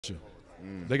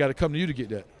They got to come to you to get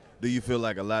that. Do you feel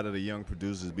like a lot of the young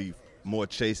producers be more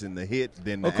chasing the hit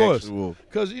than the Of course, actual?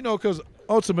 Because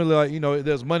ultimately, like,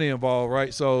 there's money involved,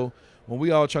 right? So when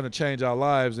we all trying to change our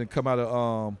lives and come out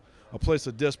of a place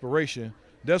of desperation,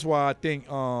 that's why I think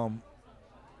the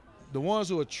ones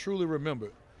who are truly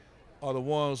remembered are the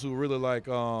ones who really like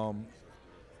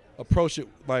approach it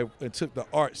like and took the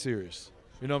art serious.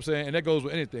 You know what I'm saying? And that goes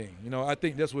with anything. I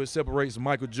think that's what separates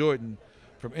Michael Jordan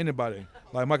from anybody.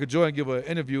 Like Michael Jordan give an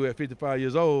interview at 55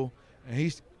 years old, and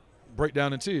he break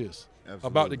down in tears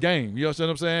about the game. You know what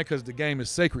I'm saying? Because the game is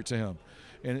sacred to him,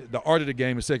 and the art of the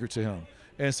game is sacred to him.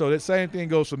 And so that same thing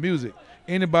goes for music.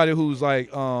 Anybody who's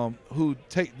like who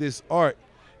take this art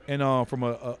and from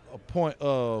a point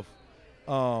of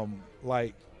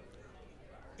like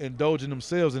indulging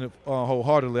themselves in it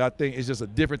wholeheartedly, I think it's just a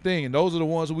different thing. And those are the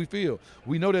ones who we feel.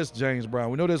 We know that's James Brown.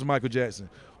 We know that's Michael Jackson.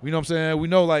 You know what I'm saying? We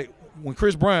know, like, when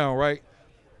Chris Brown, right,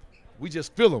 we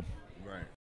just feel him.